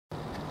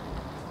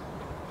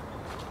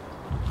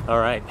All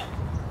right,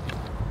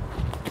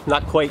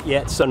 not quite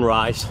yet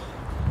sunrise,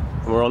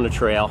 and we're on the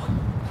trail.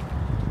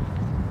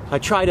 I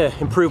try to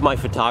improve my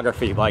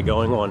photography by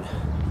going on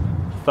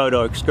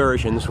photo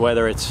excursions,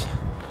 whether it's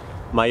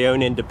my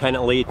own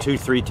independently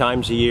 2-3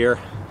 times a year,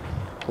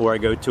 or I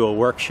go to a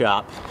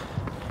workshop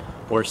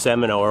or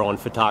seminar on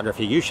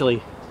photography,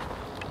 usually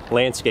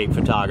landscape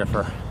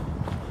photographer.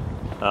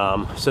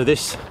 So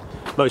this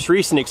most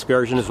recent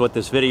excursion is what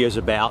this video is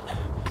about.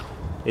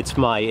 It's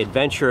my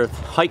adventure of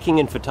hiking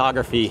and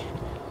photography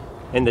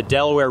in the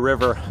Delaware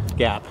River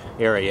Gap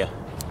area.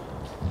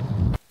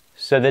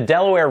 So the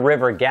Delaware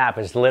River Gap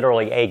is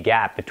literally a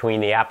gap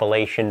between the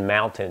Appalachian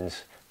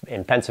Mountains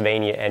in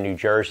Pennsylvania and New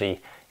Jersey.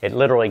 It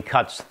literally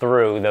cuts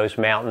through those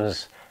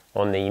mountains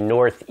on the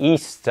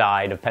northeast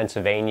side of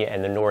Pennsylvania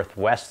and the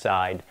northwest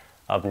side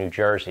of New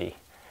Jersey.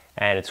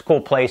 And it's a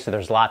cool place. So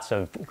there's lots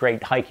of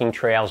great hiking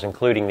trails,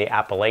 including the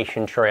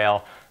Appalachian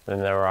Trail. And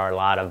there are a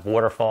lot of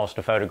waterfalls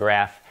to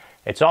photograph.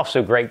 It's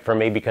also great for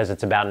me because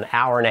it's about an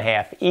hour and a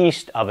half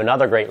east of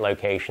another great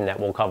location that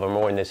we'll cover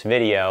more in this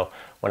video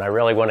when I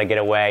really want to get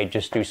away,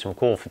 just do some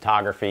cool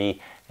photography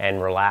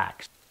and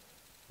relax.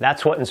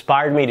 That's what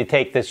inspired me to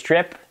take this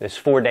trip, this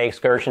 4-day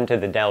excursion to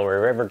the Delaware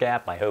River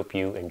Gap. I hope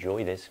you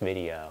enjoy this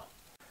video.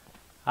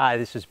 Hi,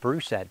 this is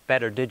Bruce at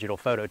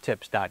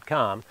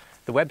betterdigitalphototips.com.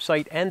 The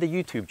website and the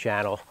YouTube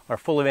channel are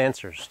full of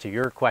answers to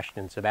your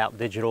questions about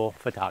digital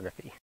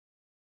photography.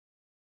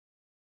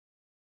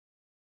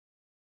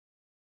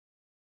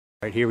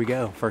 All right, here we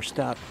go. First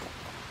stop.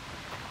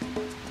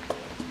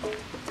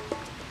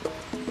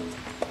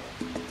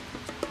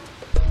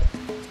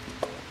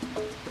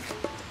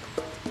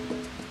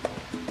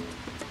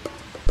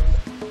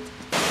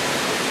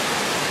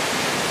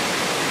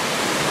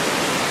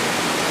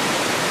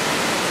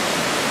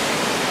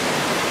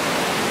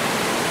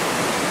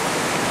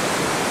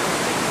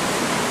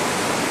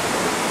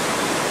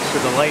 So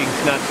the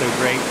lighting's not so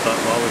great, but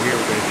while we're here,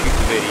 we're going to shoot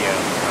the video.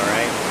 All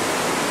right,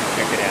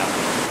 check it out.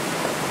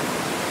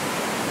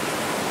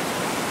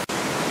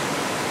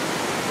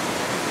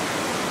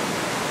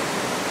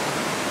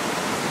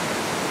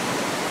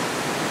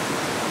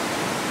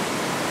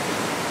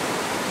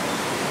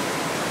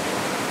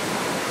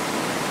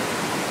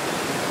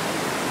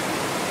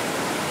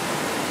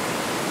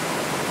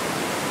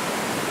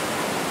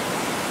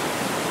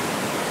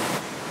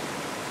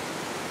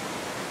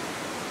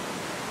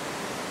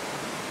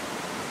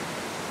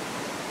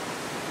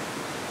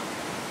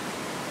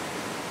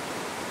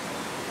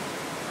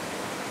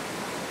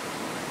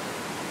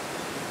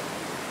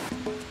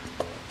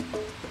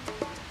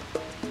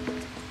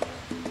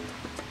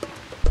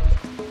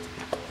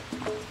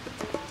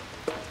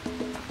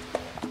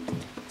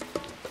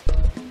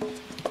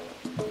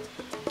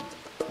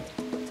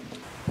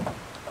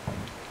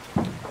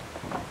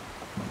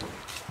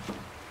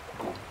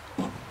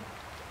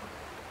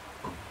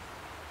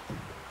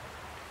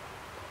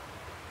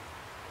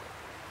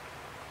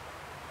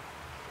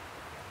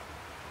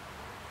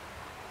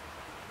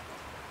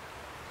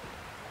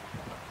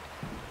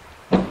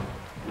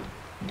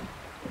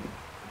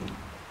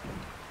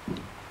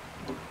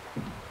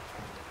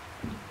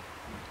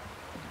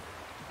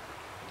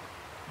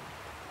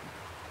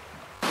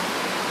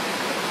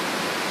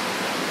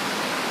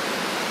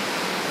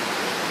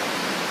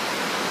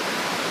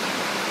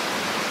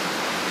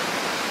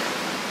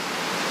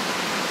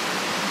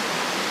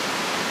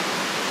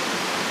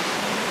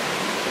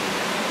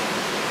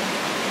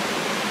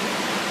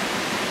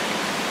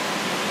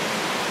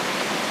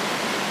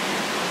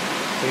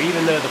 So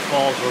even though the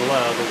falls are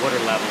low, the water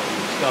level,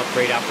 you still have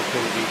great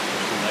opportunities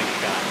for some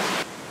nice shots.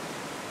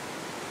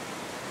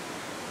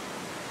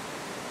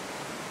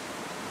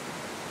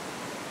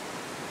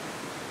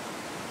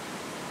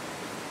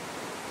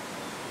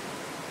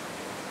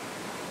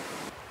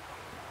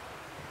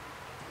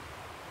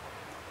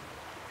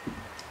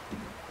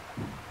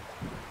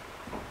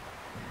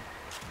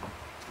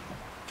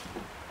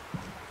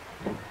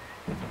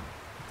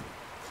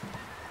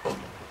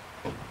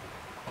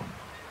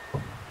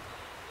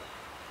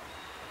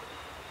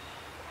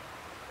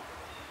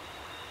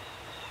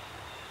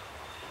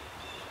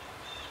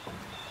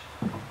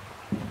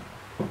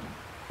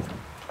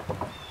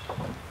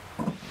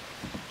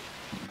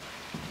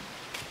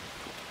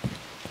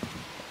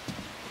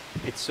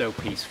 It's so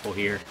peaceful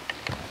here.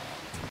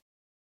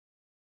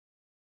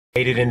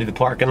 Made it into the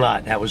parking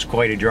lot. That was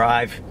quite a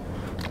drive.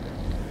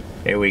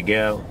 There we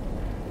go.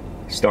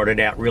 Started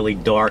out really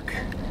dark,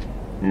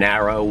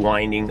 narrow,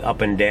 winding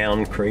up and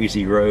down,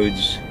 crazy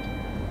roads.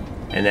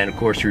 And then of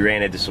course we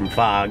ran into some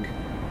fog.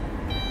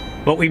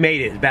 But we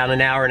made it. About an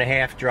hour and a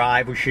half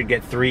drive. We should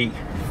get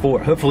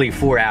hopefully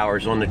 4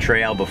 hours on the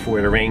trail before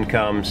the rain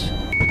comes.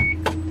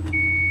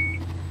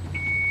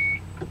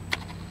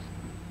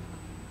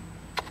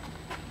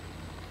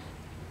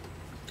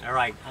 All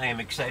right, I am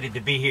excited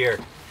to be here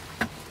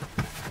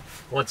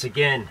once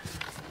again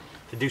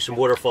to do some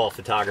waterfall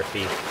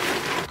photography.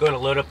 I'm going to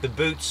load up the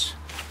boots,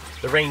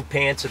 the rain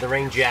pants, and the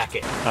rain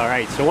jacket. All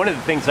right, so one of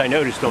the things I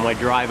noticed on my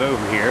drive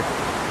over here,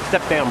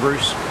 step down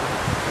Bruce,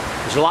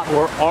 there's a lot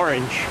more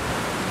orange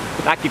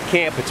Back at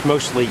camp, it's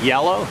mostly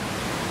yellow.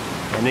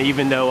 And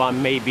even though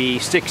I'm maybe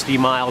 60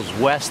 miles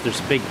west, there's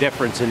a big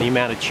difference in the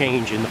amount of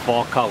change in the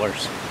fall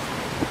colors.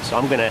 So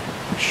I'm gonna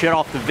shut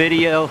off the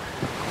video,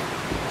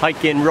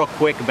 hike in real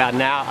quick about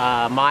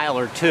a mile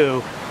or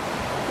two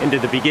into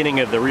the beginning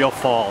of the real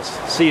falls.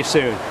 See you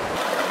soon.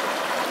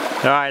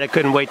 All right, I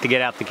couldn't wait to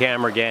get out the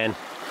camera again.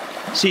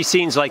 See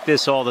scenes like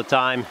this all the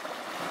time.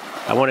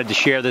 I wanted to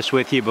share this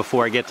with you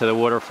before I get to the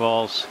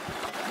waterfalls.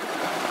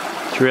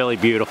 It's really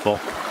beautiful.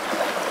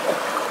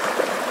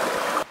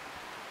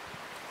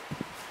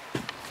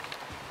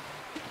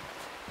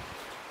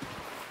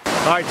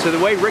 All right, so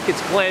the way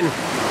Ricketts Glen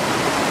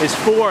is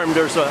formed,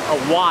 there's a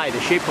Y,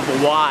 the shape of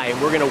a Y,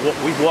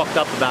 and we've walked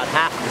up about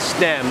half the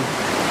stem,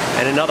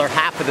 and another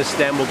half of the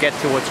stem will get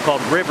to what's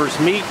called Rivers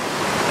Meet,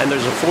 and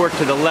there's a fork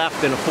to the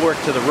left and a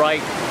fork to the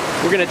right.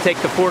 We're gonna take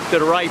the fork to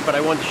the right, but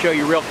I wanted to show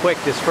you real quick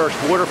this first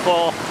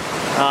waterfall.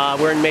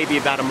 We're in maybe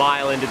about a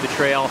mile into the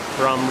trail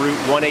from Route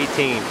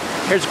 118.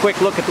 Here's a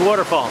quick look at the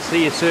waterfall.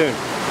 See you soon.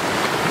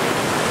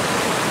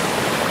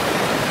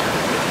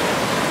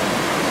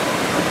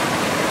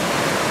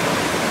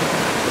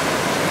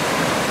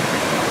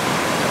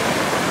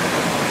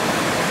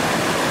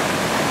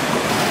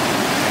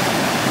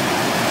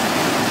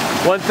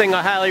 One thing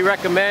I highly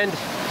recommend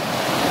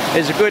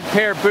is a good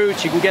pair of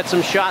boots. You can get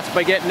some shots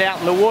by getting out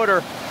in the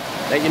water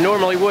that you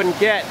normally wouldn't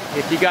get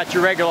if you got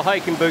your regular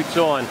hiking boots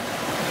on.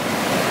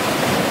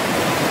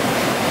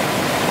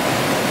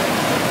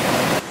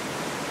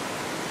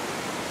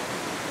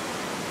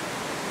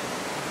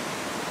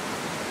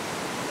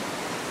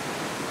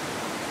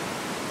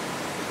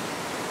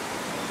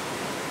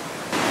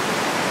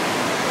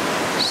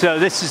 So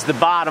this is the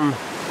bottom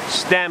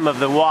stem of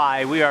the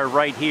Y. We are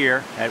right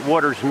here at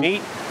Water's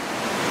Meet.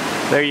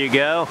 There you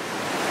go.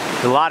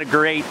 There's a lot of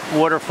great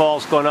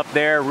waterfalls going up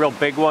there, a real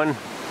big one.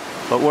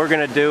 What we're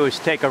gonna do is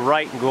take a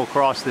right and go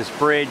across this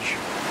bridge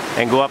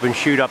and go up and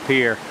shoot up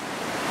here.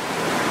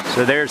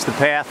 So there's the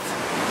path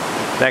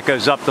that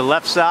goes up the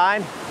left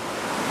side.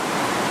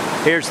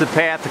 Here's the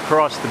path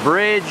across the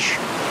bridge.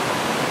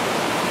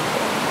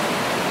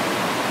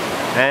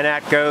 And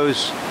that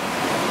goes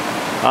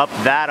up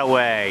that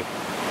way.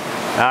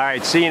 All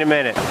right, see you in a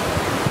minute.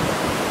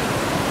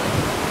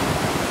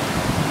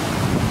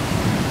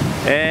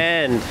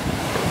 And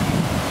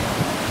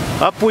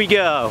up we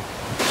go.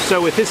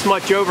 So with this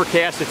much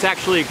overcast, it's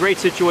actually a great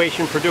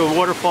situation for doing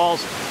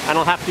waterfalls. I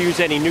don't have to use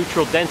any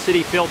neutral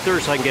density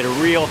filters. I can get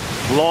a real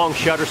long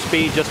shutter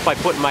speed just by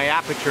putting my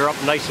aperture up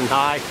nice and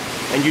high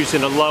and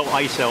using a low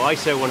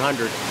ISO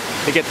 100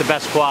 to get the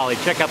best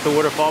quality. Check out the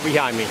waterfall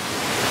behind me.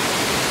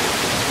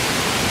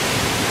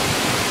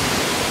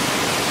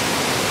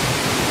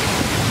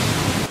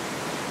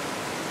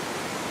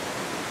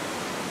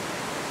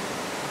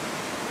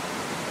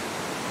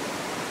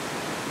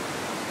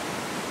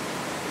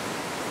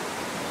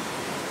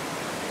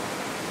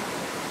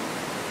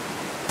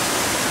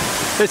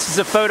 This is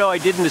a photo I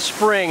did in the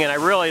spring, and I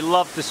really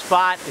loved the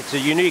spot. It's a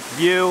unique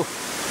view.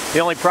 The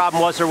only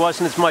problem was there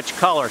wasn't as much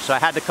color, so I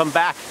had to come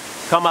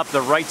up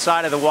the right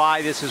side of the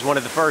Y. This is one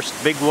of the first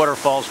big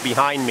waterfalls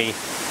behind me,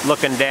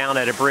 looking down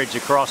at a bridge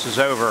that crosses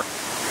over.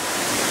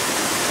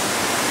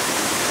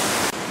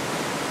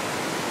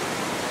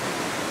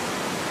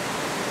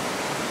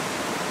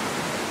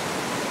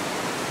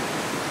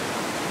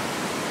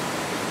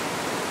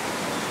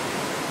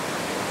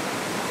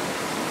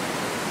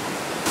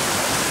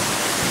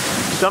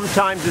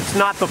 Sometimes it's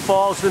not the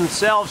falls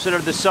themselves that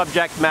are the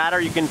subject matter.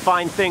 You can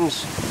find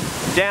things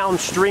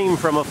downstream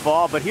from a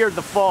fall, but here are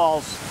the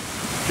falls,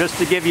 just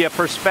to give you a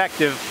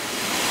perspective.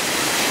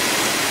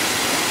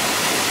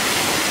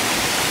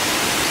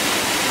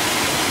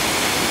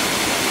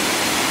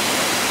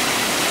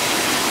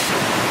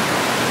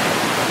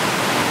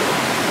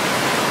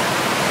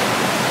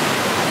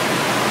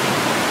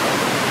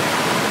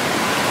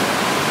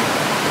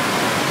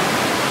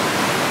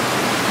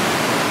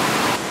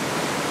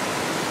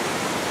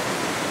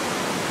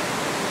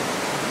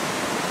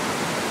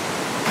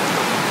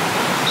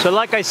 So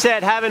like I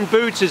said, having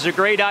boots is a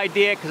great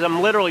idea because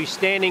I'm literally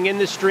standing in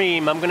the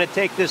stream. I'm going to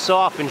take this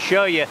off and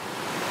show you.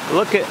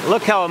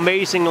 Look how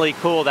amazingly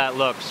cool that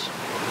looks.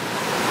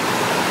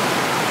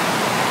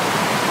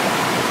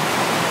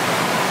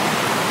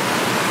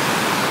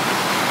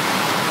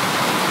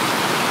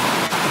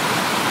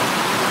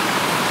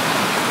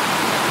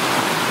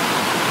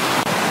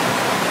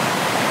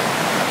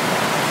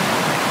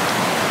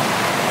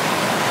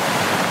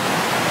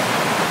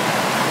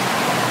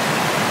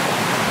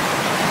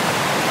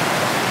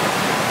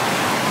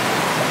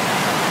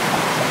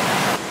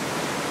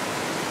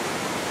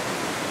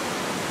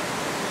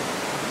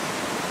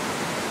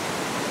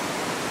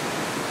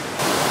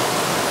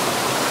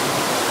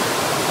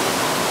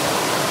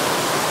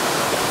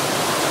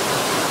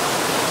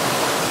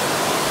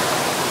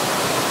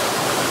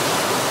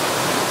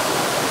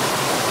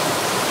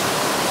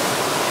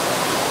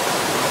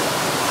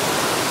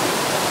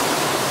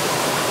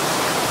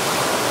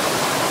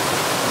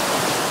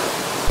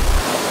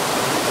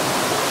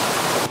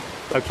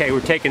 Okay,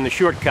 we're taking the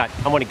shortcut.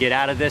 I want to get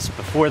out of this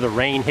before the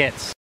rain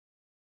hits.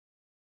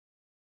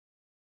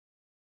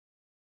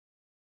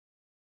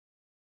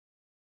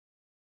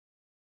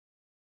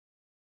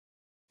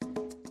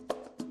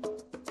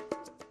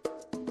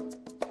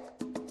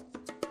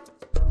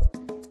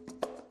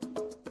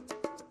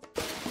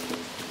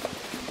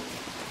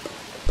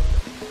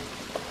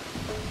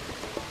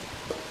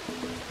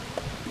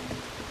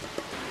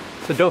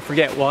 So don't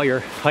forget, while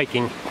you're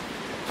hiking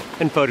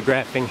and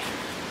photographing,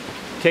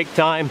 take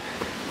time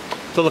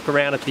to look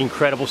around at the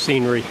incredible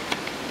scenery, to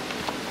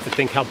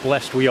think how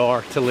blessed we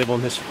are to live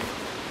on this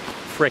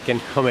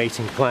frickin'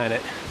 amazing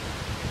planet.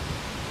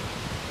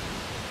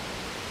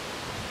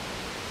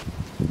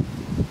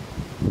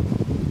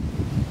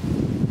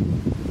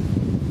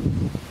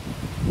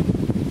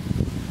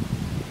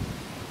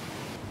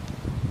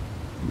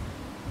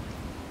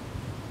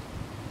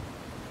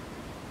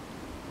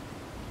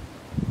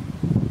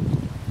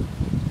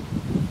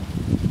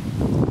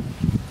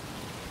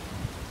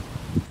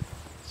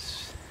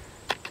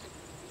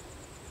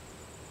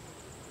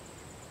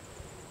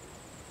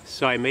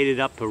 So I made it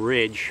up a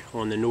ridge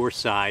on the north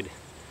side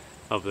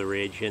of the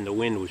ridge, and the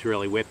wind was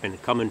really whipping,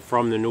 coming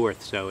from the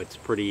north, so it's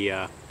pretty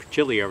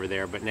chilly over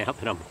there. But now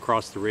that I'm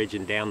across the ridge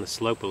and down the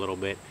slope a little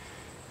bit,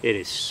 it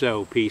is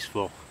so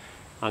peaceful.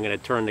 I'm going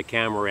to turn the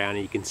camera around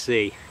and you can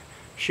see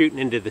shooting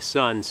into the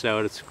sun, so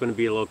it's going to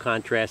be a little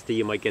contrasty.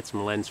 You might get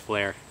some lens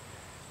flare,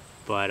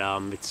 but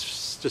it's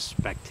just a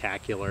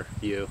spectacular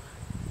view.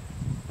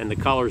 And the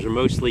colors are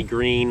mostly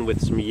green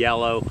with some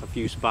yellow, a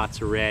few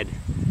spots of red.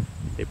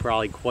 They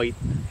probably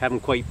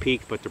haven't quite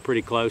peaked, but they're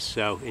pretty close,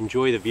 so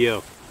enjoy the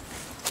view.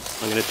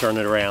 I'm going to turn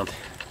it around.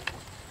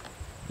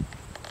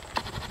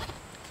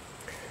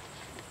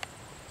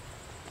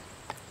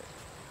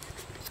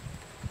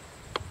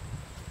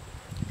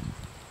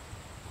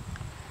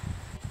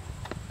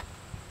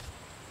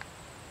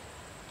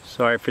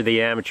 Sorry for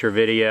the amateur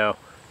video.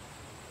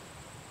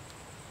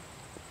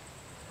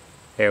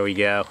 There we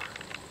go.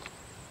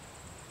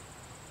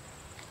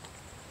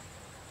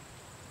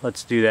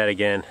 Let's do that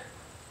again.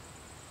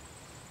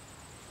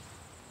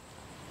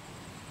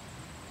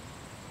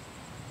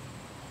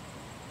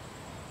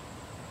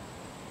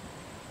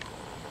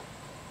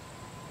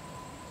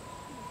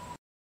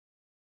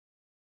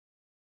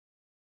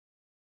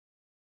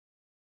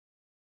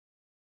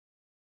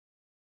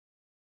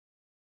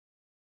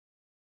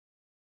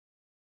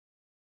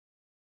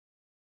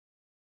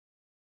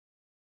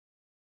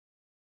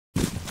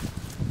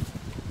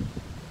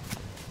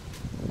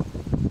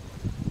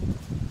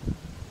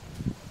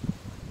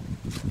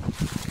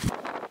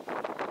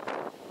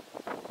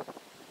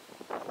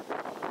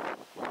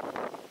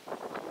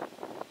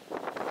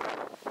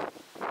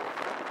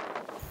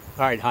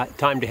 All right,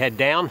 time to head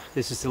down.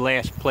 This is the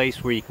last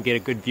place where you can get a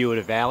good view of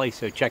the valley,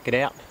 so check it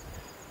out.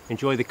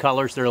 Enjoy the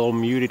colors. They're a little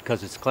muted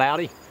because it's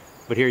cloudy,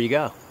 but here you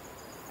go.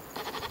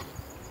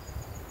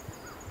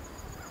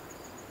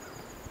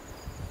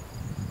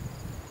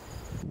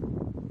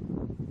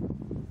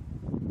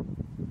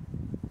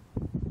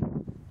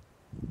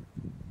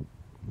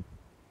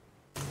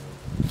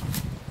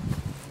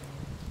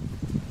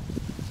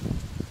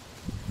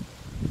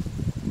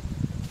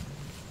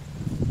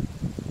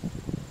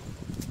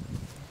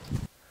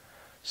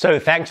 So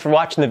thanks for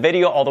watching the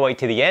video all the way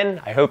to the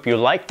end. I hope you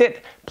liked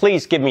it.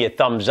 Please give me a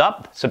thumbs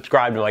up,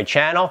 subscribe to my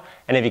channel,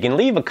 and if you can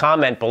leave a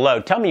comment below,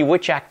 tell me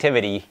which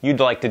activity you'd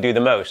like to do the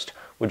most.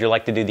 Would you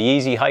like to do the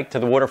easy hike to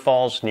the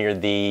waterfalls near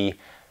the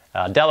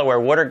Delaware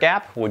Water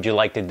Gap? Would you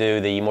like to do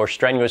the more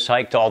strenuous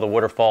hike to all the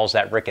waterfalls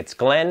at Ricketts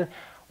Glen?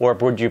 Or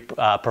would you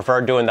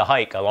prefer doing the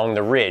hike along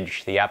the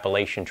ridge, the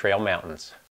Appalachian Trail Mountains?